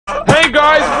Hey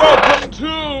guys, welcome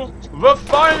to the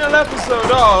final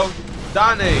episode of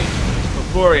Danny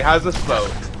before he has a smoke.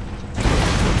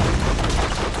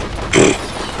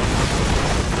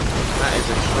 That is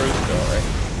a true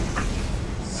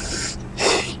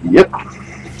story. Yep.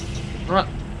 Right.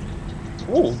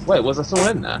 Oh, wait, was that all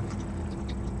in there?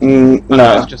 No,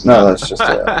 that's just that's just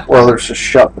well, there's a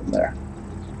shop in there.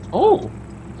 Oh.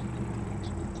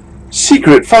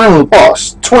 Secret final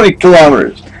boss, 20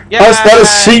 kilometers. Yeah. How's that a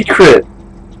secret?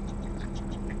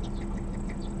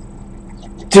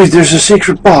 Dude, there's a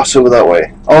secret boss over that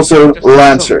way. Also,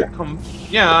 Lancer.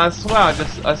 Yeah, I swear,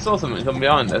 I saw something come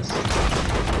behind us.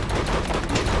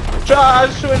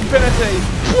 Charge to infinity!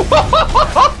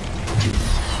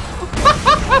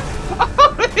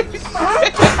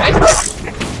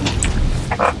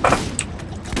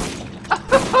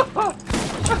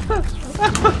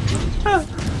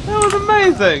 That was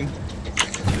amazing!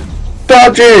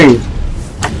 Dodging!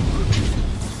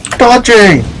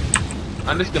 Dodging!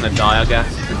 I'm just gonna die, I guess,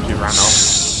 since you ran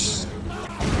off.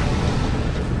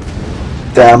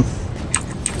 Damn.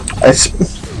 I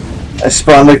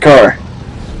spawned the car.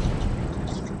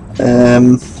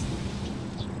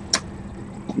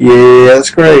 Yeah,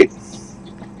 that's great.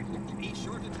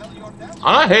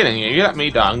 I'm not hitting you, you let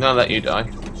me die, I'm gonna let you die.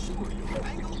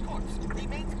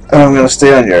 And I'm gonna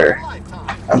stay on your...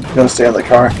 I'm gonna stay on the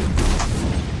car.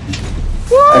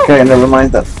 Woo! Okay, never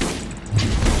mind then.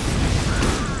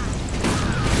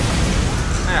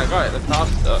 Hey, I got it, the car's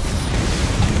stuck.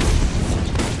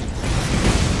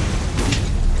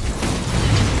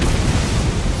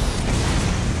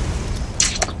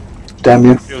 Damn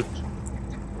you. Shoot.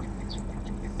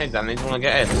 Hey Danny, do you wanna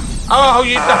get in? Oh,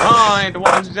 you died!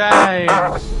 What a shame!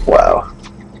 Wow.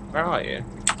 Where are you?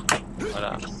 Right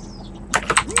up.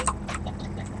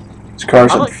 This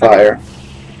car's on fire.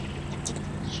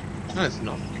 No, it's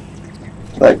not.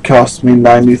 That cost me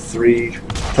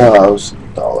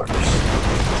 $93,000.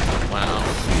 Wow.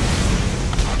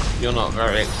 You're not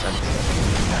very expensive.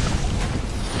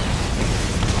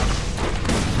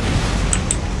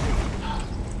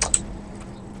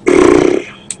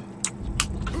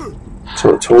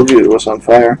 So I told you it was on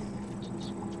fire.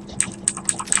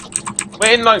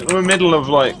 We're in like the middle of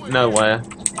like nowhere.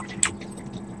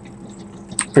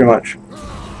 Pretty much.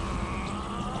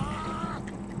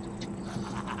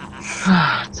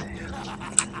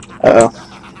 Uh-oh.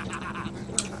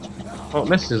 Well,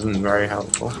 this isn't very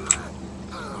helpful.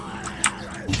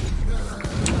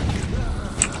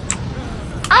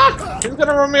 Ah! He's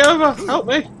gonna run me over! Help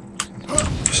me!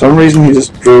 For some reason he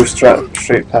just drove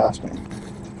straight past me.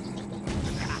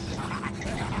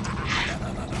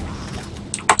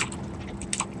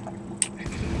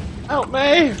 Help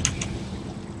me!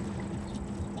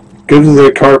 Go to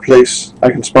the car place. I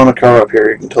can spawn a car up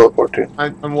here you can teleport to.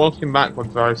 I'm walking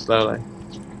backwards very slowly.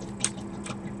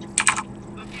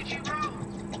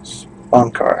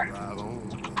 Spawn car.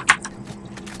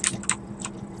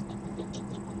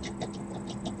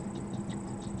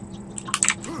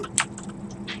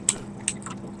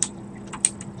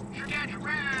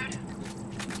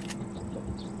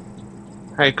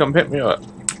 Hey, come pick me up.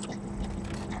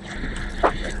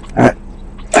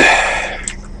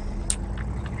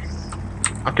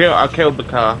 I killed the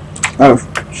car. Oh,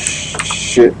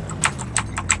 shit.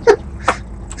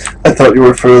 I thought you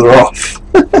were further off.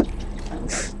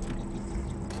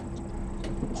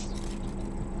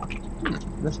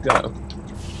 Let's go.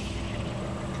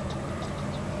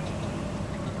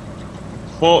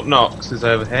 Fort Knox is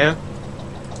over here.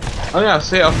 Oh yeah, I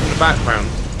see it off in the background.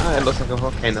 Oh, it looks like a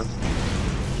volcano.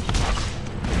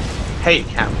 Hate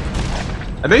camp.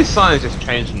 Are these signs just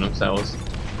changing themselves?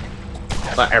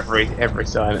 Like every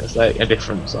sign, it's like a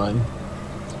different sign.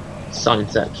 Sign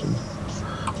section.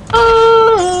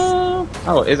 Oh,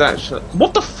 it is actually.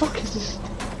 What the fuck is this?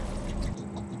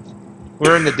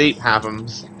 We're in the deep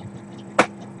havums.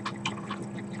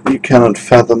 You cannot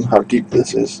fathom how deep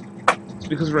this is. It's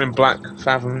because we're in black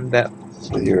fathom depth.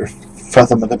 With your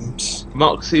fathomidums.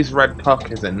 Moxxi's red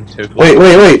cock is in too.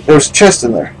 Wait, there's a chest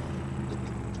in there.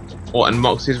 What, in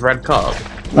Moxxi's red cock?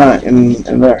 No,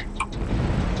 in there.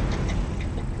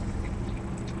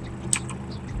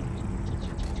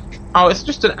 Oh, it's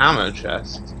just an ammo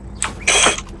chest.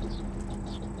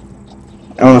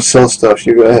 I want to sell stuff,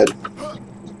 you go ahead.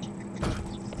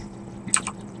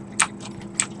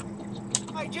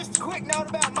 Hey, just a quick note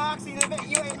about Moxxi. I bet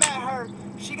you ain't met her.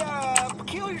 She got a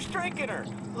peculiar streak in her.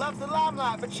 Loves the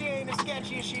limelight, but she ain't as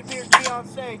sketchy as she appears to be on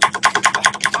stage.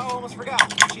 I almost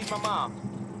forgot. She's my mom.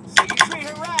 So you treat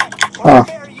her right, or I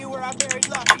bury you where I buried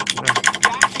Lucky. I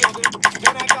killed her.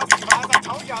 Don't act all surprised. I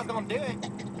told you I was gonna do it.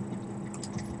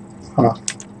 Huh.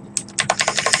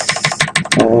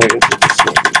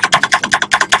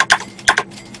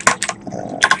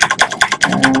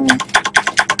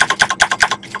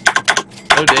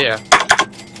 Oh dear.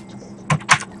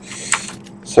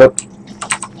 So,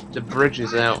 The bridge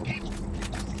is out.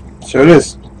 so it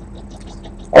is.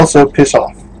 Also, piss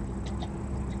off.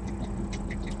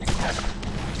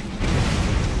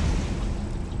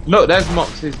 Look, there's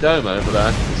Moxxi's dome over there.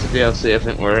 It's a DLC I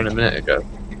think we were in a minute ago.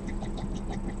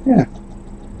 Yeah.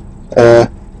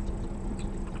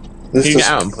 This Can you is. get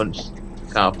out and punch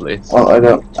the car, please?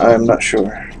 Well, I'm not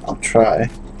sure. I'll try.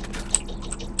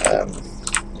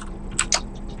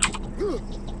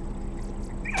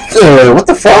 What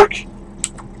the fuck?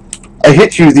 I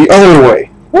hit you the other way.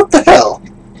 What the hell?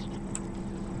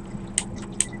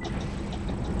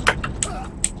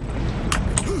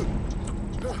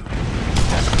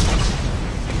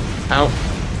 Out.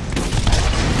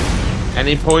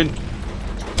 Any point?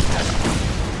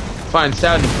 Fine,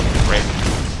 sound from the bridge.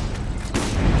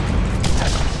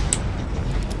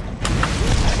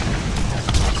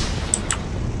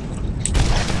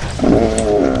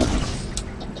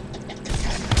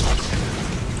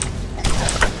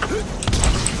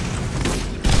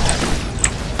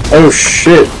 Oh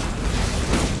shit.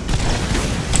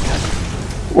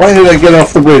 Why did I get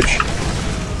off the bridge?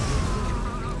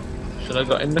 Should I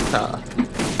got in the car?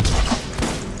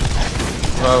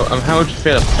 Well, how would you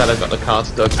feel if I said I got the car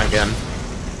stuck again?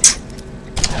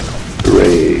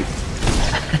 Great.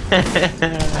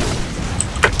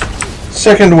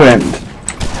 Second wind.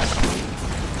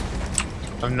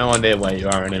 I have no idea where you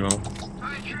are anymore.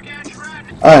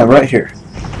 I am right here.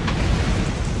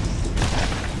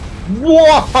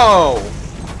 Whoa!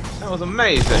 That was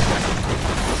amazing.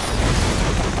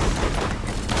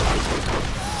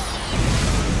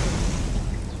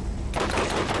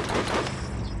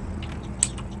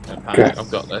 Don't panic, Okay.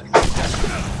 I've got this.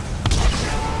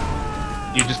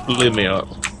 You just blew me up.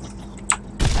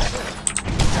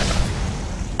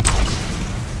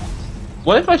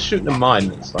 What if I shoot the mine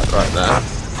that's like right there?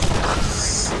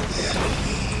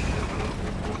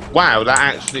 Wow, that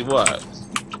actually worked.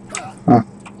 Huh.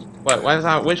 Wait, where's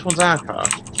our, which one's our car?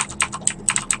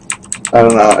 I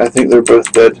don't know. I think they're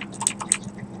both dead.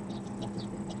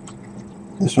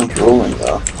 This one's rolling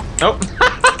though. Nope.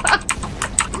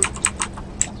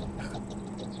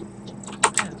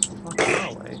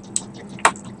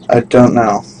 I don't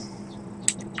know.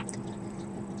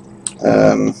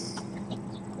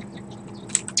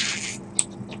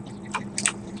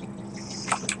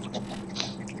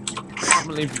 I can't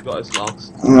believe you guys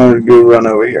lost. I'm gonna go run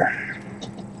over here.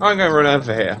 I'm gonna run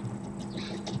over here.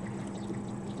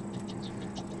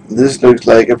 This looks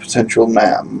like a potential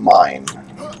mine.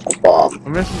 A bomb.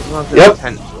 I'm missing the Yep.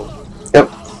 potential.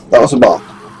 Yep, that was a bomb.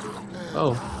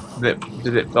 Oh,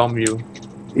 did it bomb you?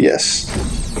 Yes.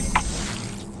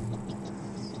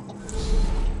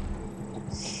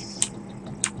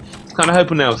 Kind of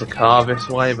hoping there was a car this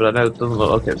way, but I know it doesn't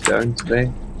look like it's going to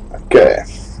be. Okay,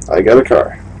 I got a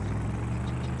car.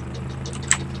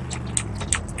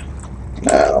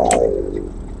 Now,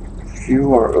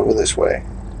 you are over this way.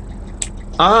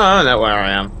 I don't know where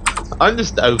I am. I'm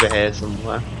just over here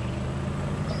somewhere.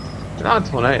 Not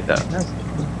a tornado.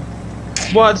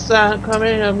 What's that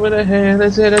coming up with a hair?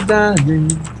 Is it a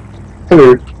diamond?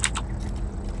 Hello.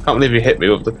 Can't believe you hit me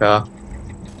with the car.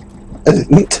 I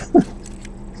didn't.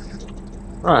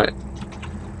 Right.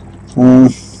 I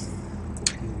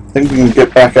think we can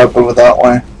get back up over that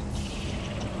way.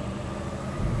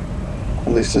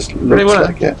 At least this looks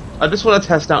like it. I just want to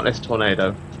test out this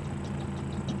tornado.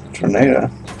 Tornado?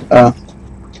 Oh.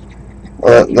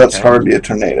 Well, that's Okay. hardly a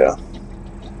tornado.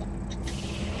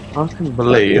 I can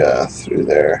believe. Yeah, through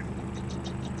there.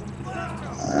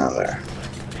 Ah, there.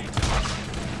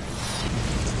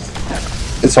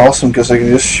 It's awesome because I can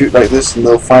just shoot like this and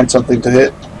they'll find something to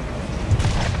hit.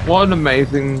 What an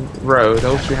amazing road.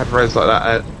 I wish we had roads like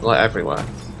that like everywhere.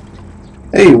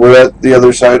 Hey, we're at the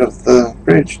other side of the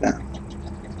bridge now.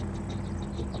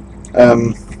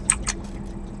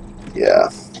 Yeah.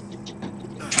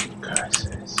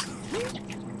 Curses.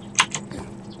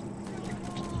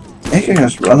 You can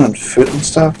just run on foot and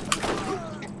stuff.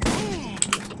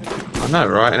 I know,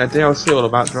 right? In a DLC all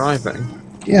about driving.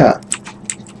 Yeah.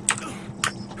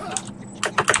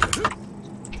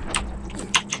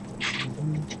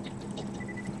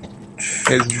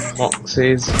 Here's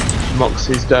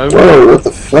Moxxi's dome. Whoa, what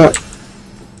the fuck?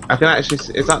 I can actually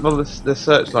see, is that the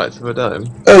searchlights of a dome?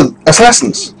 Oh,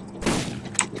 assassins!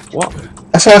 What?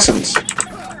 Assassins!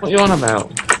 What are you on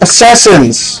about?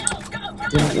 Assassins!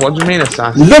 What do you mean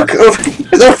assassin? Look over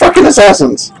they're fucking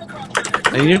assassins!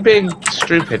 Are you being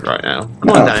stupid right now? Come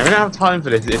No. on, Danny, we don't have time for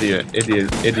this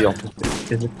idiocy.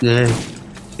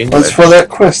 What's for that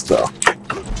quest, though?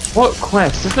 What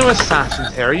quest? There's no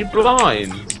assassins here. Are you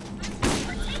blind?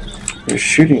 You're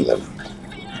shooting them.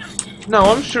 No,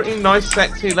 I'm shooting nice,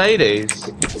 sexy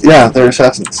ladies. Yeah, they're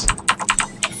assassins.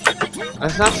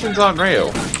 Assassins aren't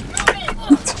real.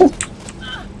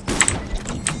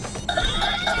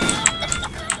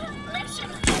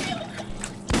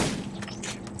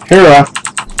 Here,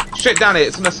 Shit, Danny,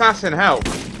 it's an assassin. Help!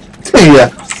 yeah.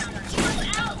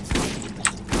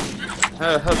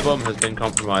 Her bum has been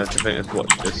compromised. I think that's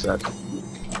what she just said.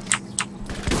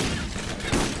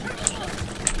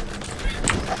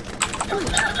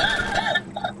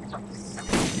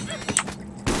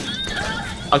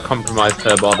 I compromised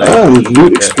her body. Oh,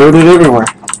 loot exploded everywhere.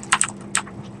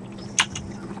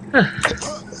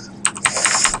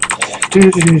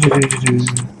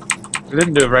 We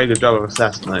didn't do a very good job of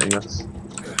assassinating us.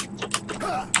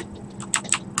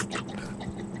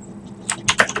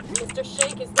 Mr.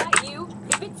 Shank, is that you?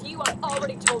 If it's you, I've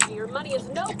already told you your money is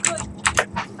no good.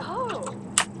 Oh,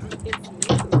 it's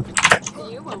you.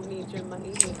 You won't need your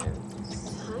money here.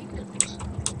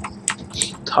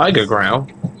 Tiger growl?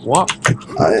 What?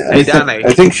 Hey, Danny.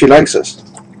 I think she likes us.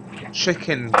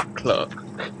 Chicken cluck.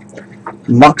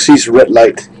 Moxxi's red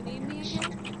light. You need me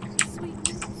again? Sweet.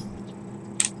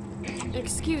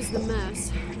 Excuse the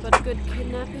mess, but good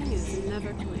kidnapping is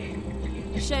never clean.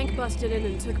 Shank busted in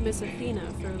and took Miss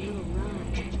Athena for a little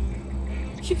ride.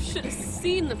 You should have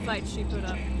seen the fight she put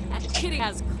up. That kitty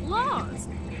has claws.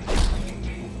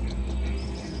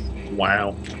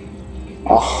 Wow.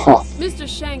 Oh, Mr.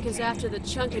 Shank is after the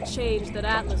chunk of change that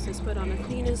Atlas has put on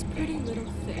Athena's pretty little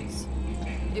face.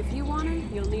 If you want her,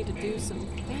 you'll need to do some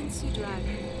fancy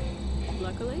driving.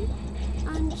 Luckily,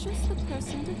 I'm just the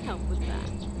person to help with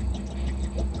that.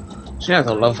 She has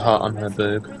a love heart on her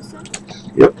boob.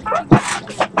 yep.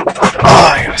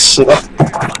 Oh, I gotta sit up.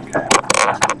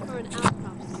 For an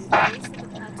outcrop near the base of the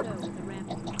plateau with a ramp.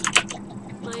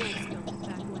 My aunt's built it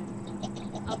back way.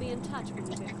 I'll be in touch when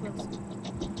we get closer.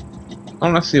 I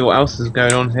want to see what else is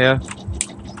going on here.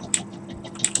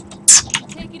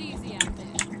 Take it easy out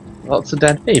there. Lots of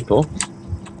dead people.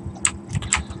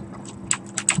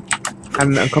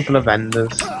 And a couple of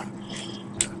vendors.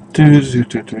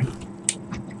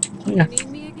 Yeah. You need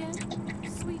me again?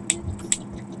 Sweetness.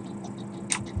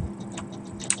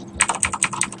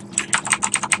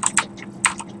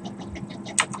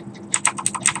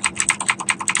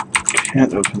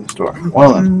 Can't open this door.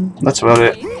 Well then, that's about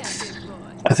it. Hey there, big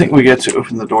boy. I think we get to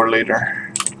open the door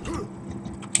later.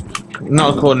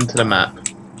 Not according to the map.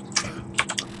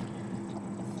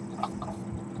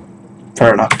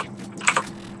 Fair enough.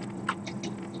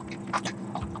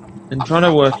 I'm trying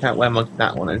to work out where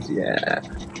that one is. Yeah.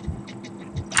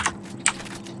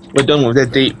 We're done with the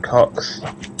deep cocks.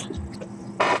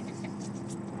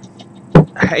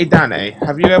 Hey Danny,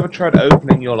 have you ever tried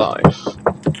opening your life?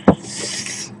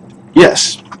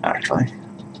 Yes, actually.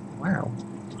 Wow.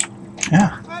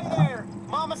 Yeah. Hey there!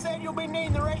 Mama said you'll be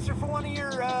needing the racer for one of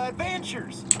your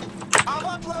adventures. I've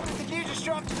uploaded the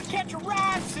Digistruct to the Catch a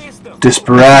Ride system.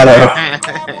 Desperado.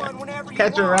 Grab one whenever you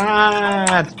Catch a want.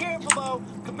 ride! Be careful though.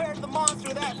 Compared to the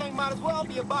monster, that thing might as well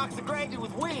be a box of gravy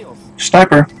with wheels.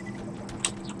 Sniper.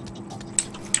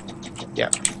 Yeah.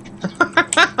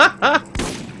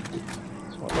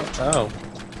 Oh.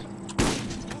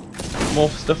 More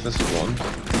stuff has spawned.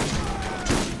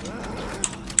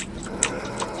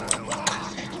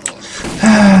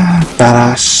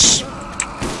 Badass.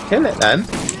 Kill it then.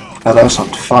 Badass on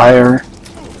fire.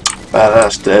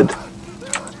 Badass dead.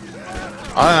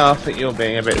 I think you're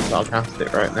being a bit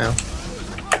sarcastic right now.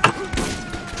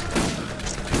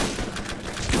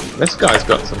 This guy's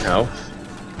got some health.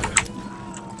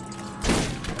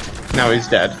 Now he's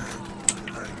dead.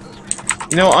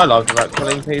 You know what I like about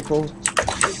killing people?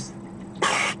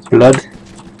 Blood.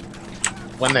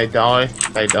 When they die,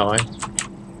 they die.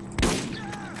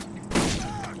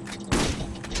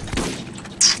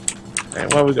 Okay,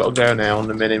 where we got to go now on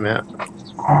the mini-map?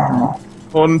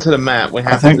 According to the map, we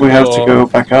have I think we have to go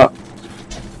back up.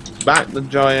 back the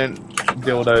giant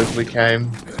dildos we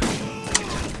came.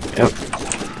 Yep.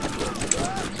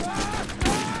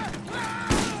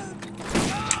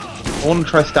 I want to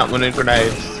try start with new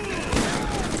grenades.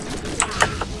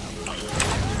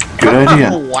 Good idea.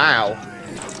 Oh, wow.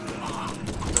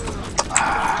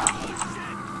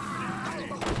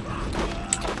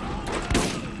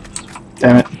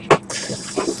 Damn it.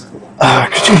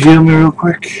 Could you heal me real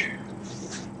quick?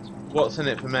 What's in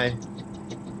it for me?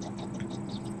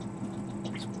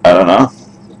 I don't know.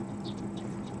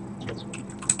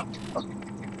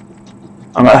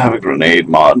 I might have a grenade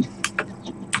mod.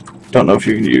 Don't know if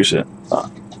you can use it.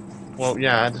 Well,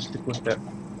 yeah, just stick with it.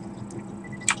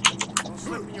 Don't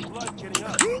slip in your blood getting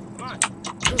up. Come on.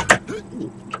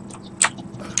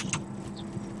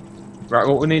 Right,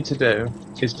 what we need to do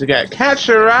is to get catch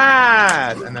a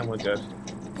ride, and then we're good.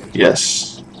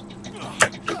 Yes.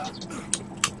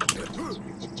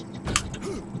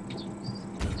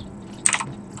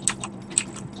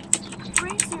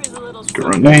 Racer is a little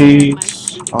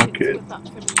Grenades. All good.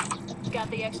 Got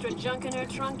the extra junk in her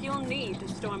trunk you'll need to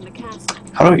storm the castle.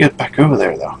 How do I get back over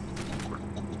there, though?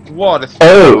 What?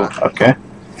 Oh, okay.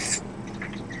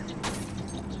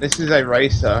 This is a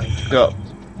racer. It's got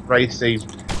racy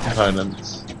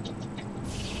components.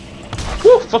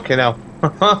 Woo! Fucking hell.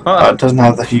 It doesn't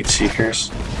have the heat seekers.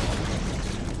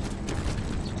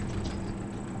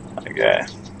 Okay. I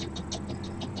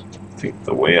think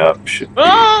the way up should be...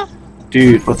 Ah!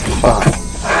 Dude, what the fuck?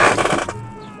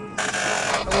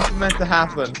 That wasn't meant to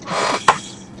happen.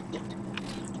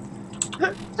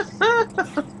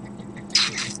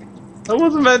 That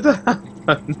wasn't meant to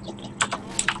happen.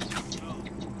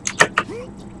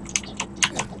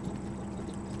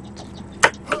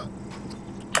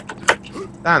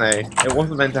 Danny, it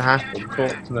wasn't meant to happen.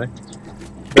 Talk to me.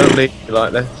 Don't leave me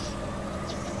like this.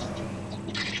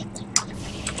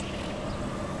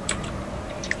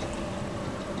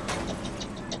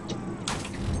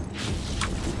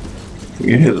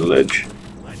 You hit the ledge.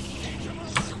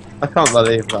 I can't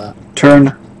believe that.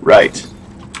 Turn right.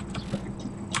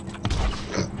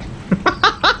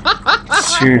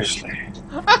 Seriously.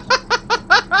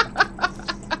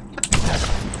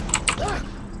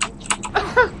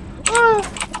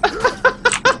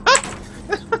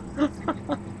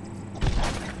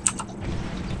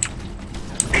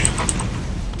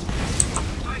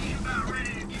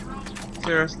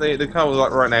 Seriously, the car was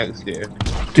like right next to you.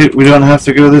 Dude, we don't have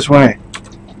to go this way.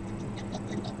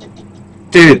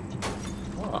 Dude,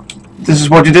 What? this is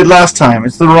what you did last time.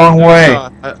 It's the wrong way.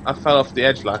 I fell off the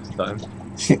edge last time.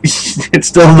 It's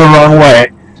still the wrong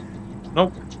way.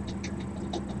 Nope.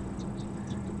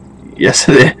 Yes,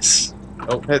 it is.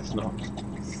 Nope, it's not.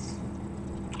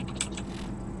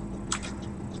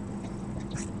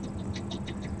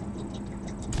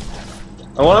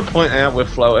 I want to point out we're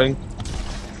floating.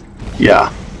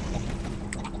 Yeah.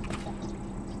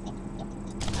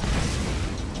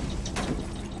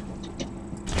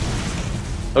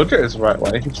 I told you it was the right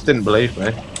way. He just didn't believe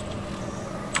me.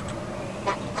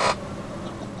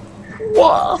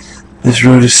 What? This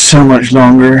road is so much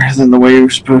longer than the way we were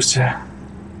supposed to.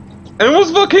 And it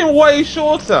was fucking way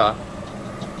shorter.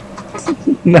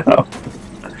 No.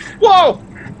 Whoa!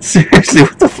 Seriously,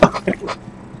 what the fuck?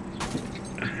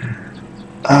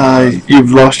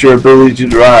 You've lost your ability to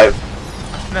drive.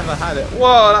 Never had it.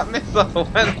 Whoa, that missile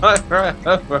went right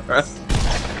over us.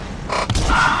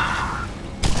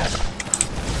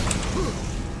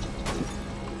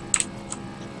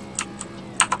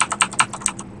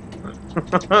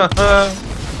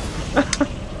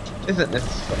 Isn't this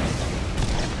fun?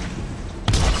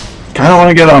 Kinda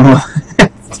wanna get on with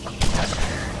it.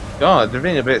 God, they're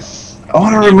being a bit. I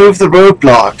wanna remove the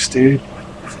roadblocks, dude.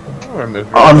 I'll remove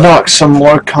it. Unlock some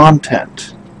more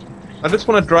content. I just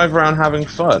want to drive around having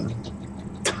fun.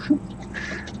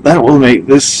 That will make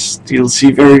this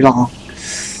DLC very long.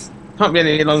 Can't be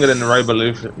any longer than the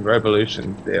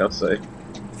Revolution DLC.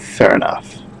 Fair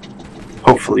enough.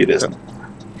 Hopefully it isn't.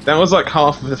 That was like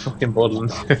half of the fucking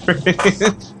Borderlands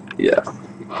series. Yeah.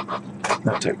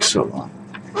 That took so long.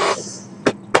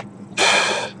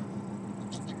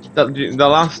 The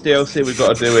last DLC we've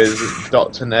got to do is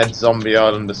Dr. Ned's Zombie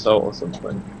Island Assault or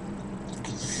something.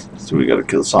 So we gotta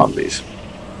kill zombies.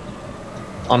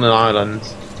 On an island,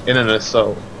 in an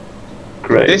assault.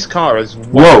 Great. This car is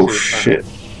way Whoa, too fast. shit.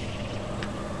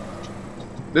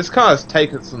 This car has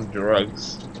taken some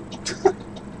drugs.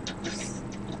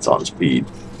 It's on speed.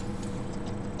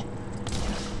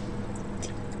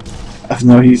 I have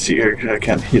no heat seeker because I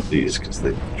can't hit these because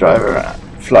they drive around,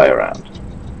 fly around.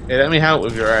 Yeah, let me help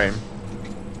with your aim.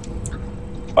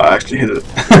 I actually hit it.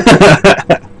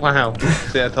 Wow.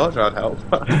 See, I told you I'd help.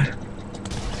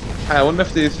 Hey, I wonder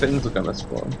if these things are gonna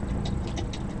spawn.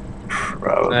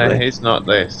 Probably. No, he's not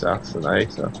the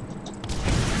assassinator.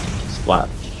 Splat.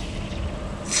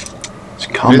 It's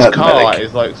combat This car medic.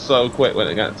 is like so quick when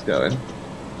it gets going.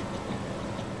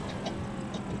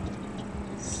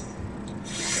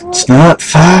 It's not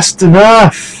fast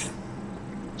enough.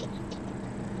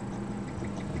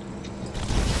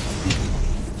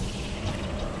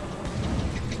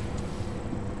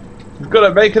 You've got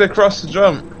to make it across the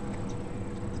jump.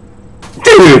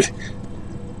 Dude!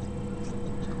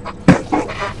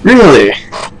 Really?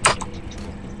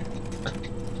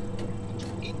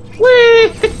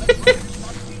 Whee!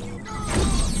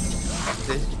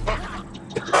 crazy.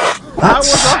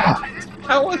 That's...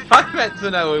 How was I meant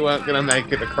to know we weren't going to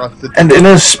make it across the... And in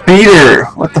a speeder!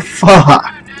 What the fuck?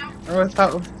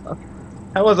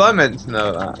 How was I meant to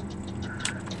know that?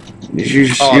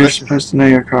 You're supposed to know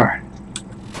your car.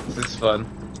 This is fun.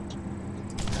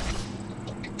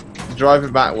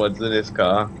 Driving backwards in this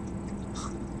car.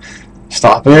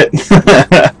 Stop it.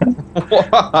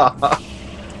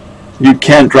 You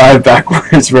can't drive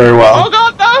backwards very well. Oh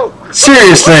god, no!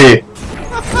 Seriously!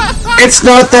 It's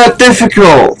not that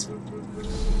difficult!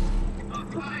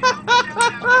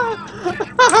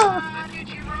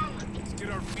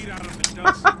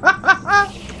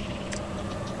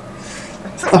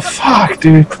 What the fuck,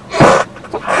 dude?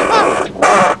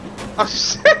 Oh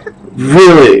shit!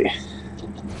 Really?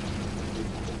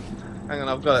 Hang on,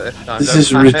 I've got it this time. This Don't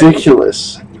is panic.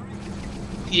 ridiculous.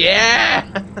 Yeah!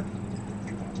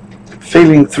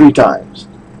 Failing 3 times.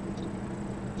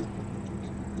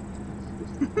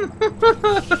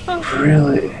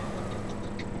 Really?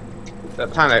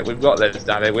 Don't panic, we've got this,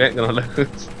 Daddy. We ain't gonna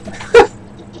lose.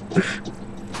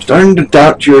 Starting to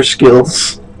doubt your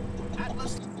skills.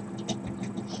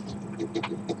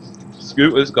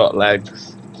 Scooter's got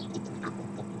legs.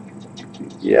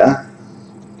 Yeah.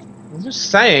 I'm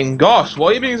just saying, gosh, why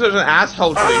are you being such an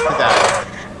asshole to me today?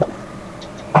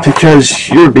 Because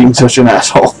you're being such an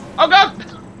asshole. Oh god!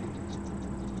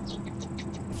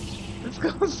 It's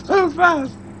gone so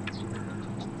fast.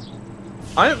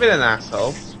 I haven't been an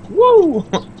asshole. Woo!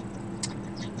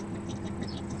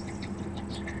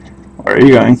 Where are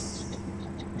you going?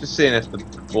 Just seeing if the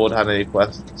board had any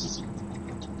questions.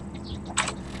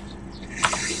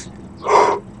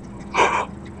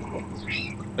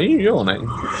 Are you yawning?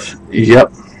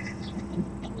 Yep.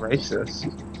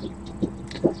 Racist.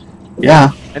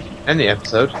 Yeah. End the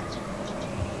episode.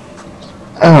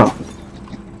 Oh.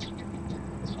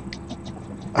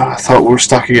 Oh, I thought we were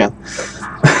stuck again.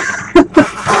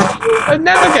 I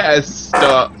never get us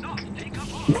stuck.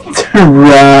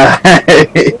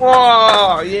 Right.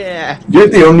 Whoa, yeah. You're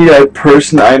the only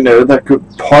person I know that could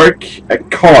park a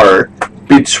car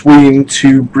between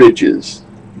 2 bridges.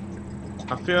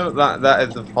 I feel that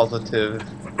is a positive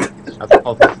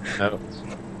note.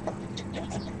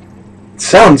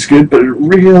 Sounds good, but it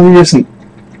really isn't.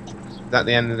 Is that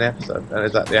the end of the episode? Or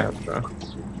is that the outro?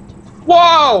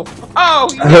 Whoa! Oh,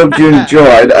 I hope you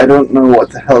enjoyed. I don't know what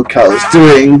the hell Kyle's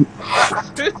doing.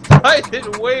 This sighted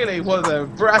wheelie was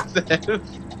impressive.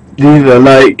 Leave a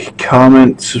like,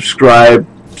 comment, subscribe,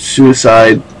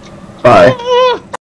 suicide. Bye.